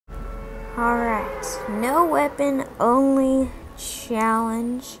Alright, no weapon only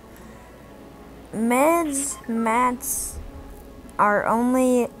challenge. Mats are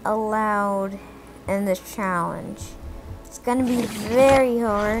only allowed in this challenge. It's gonna be very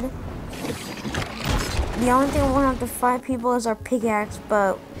hard. The only thing we'll have to fight people is our pickaxe,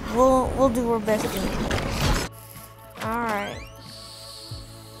 but we'll do our best anyways. Alright.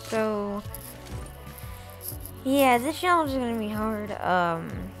 So yeah, this challenge is gonna be hard.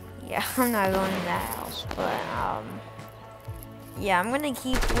 Yeah, I'm not going to that house, but yeah, I'm gonna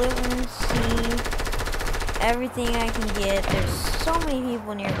keep looting, see everything I can get. There's so many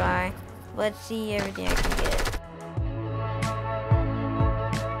people nearby. Let's see everything I can get.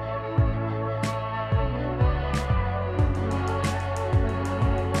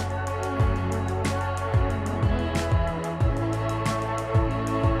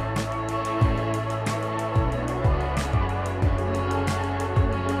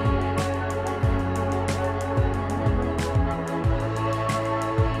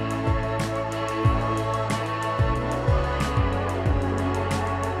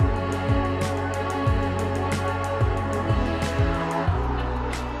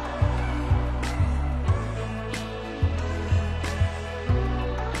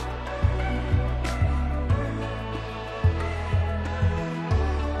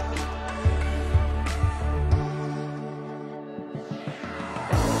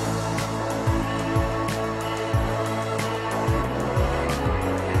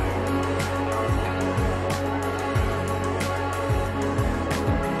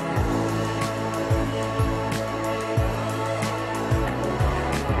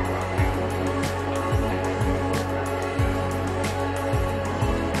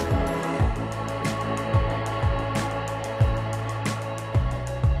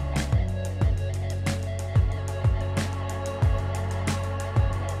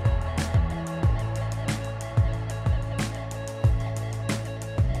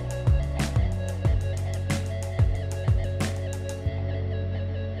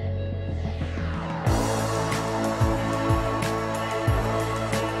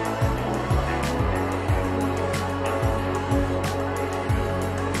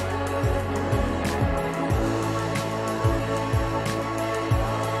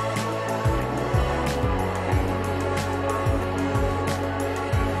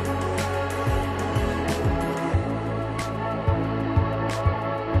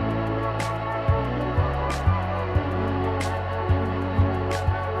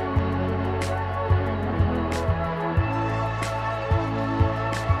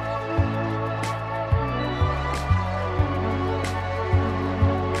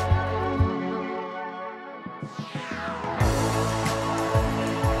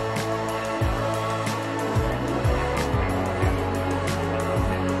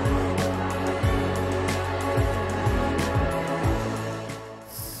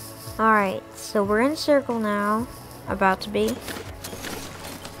 Alright, so we're in circle now, about to be.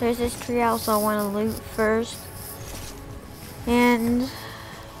 There's this tree house I want to loot first. And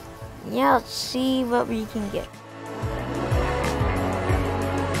yeah, let's see what we can get.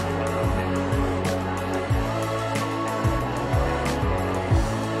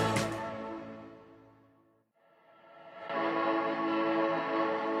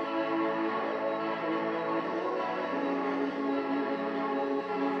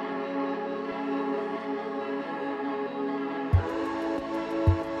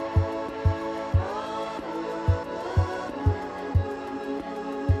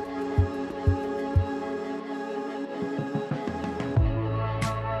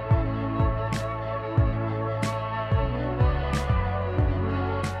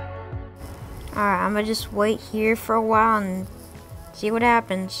 Alright, I'm gonna just wait here for a while and see what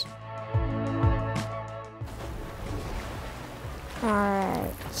happens.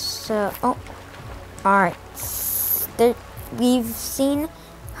 Alright, so, alright. We've seen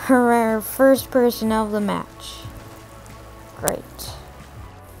our first person of the match. Great.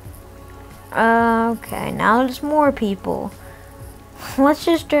 Okay, now there's more people. Let's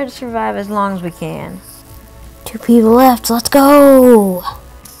just try to survive as long as we can. 2 people left, let's go!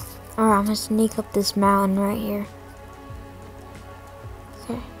 Alright, I'm gonna sneak up this mountain right here.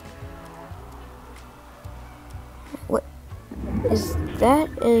 Okay. What? Is that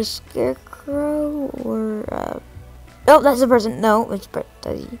a scarecrow or oh, that's the person. No, it's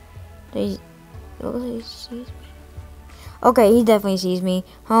does he sees me? Okay, he definitely sees me.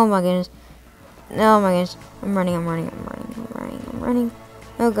 Oh my goodness. Oh my goodness. I'm running.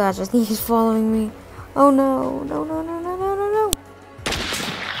 Oh gosh, I think he's following me. Oh no.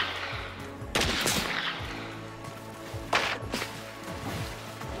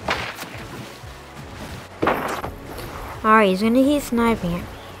 Alright, he's gonna keep sniping at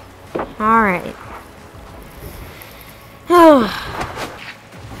me. Alright. Oh.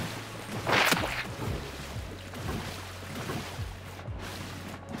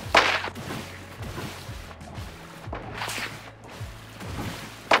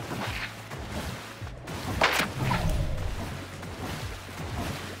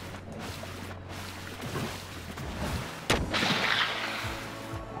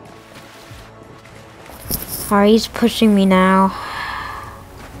 Alright, he's pushing me now.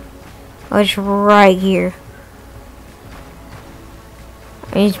 Oh, it's right here.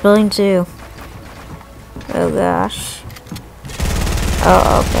 He's building too. Oh gosh.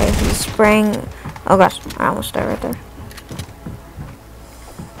 Oh, okay. He's spraying. Oh gosh, I almost died right there.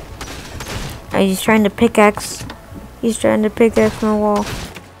 Oh, he's trying to pickaxe. He's trying to pickaxe my wall.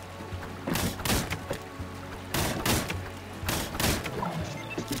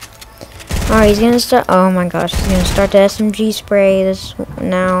 Alright, he's gonna start. Oh my gosh, he's gonna start the SMG spray this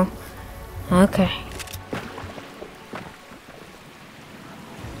now. Okay.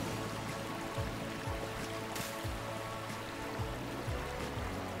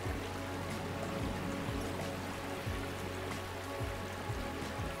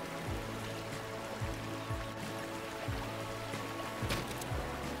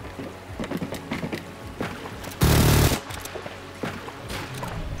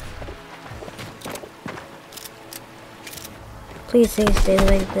 Please stay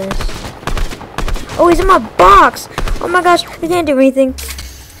like this. Oh, he's in my box! Oh my gosh, I can't do anything.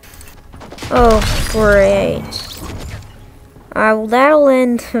 Oh, great. Alright, well that'll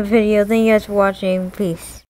end the video. Thank you guys for watching. Peace.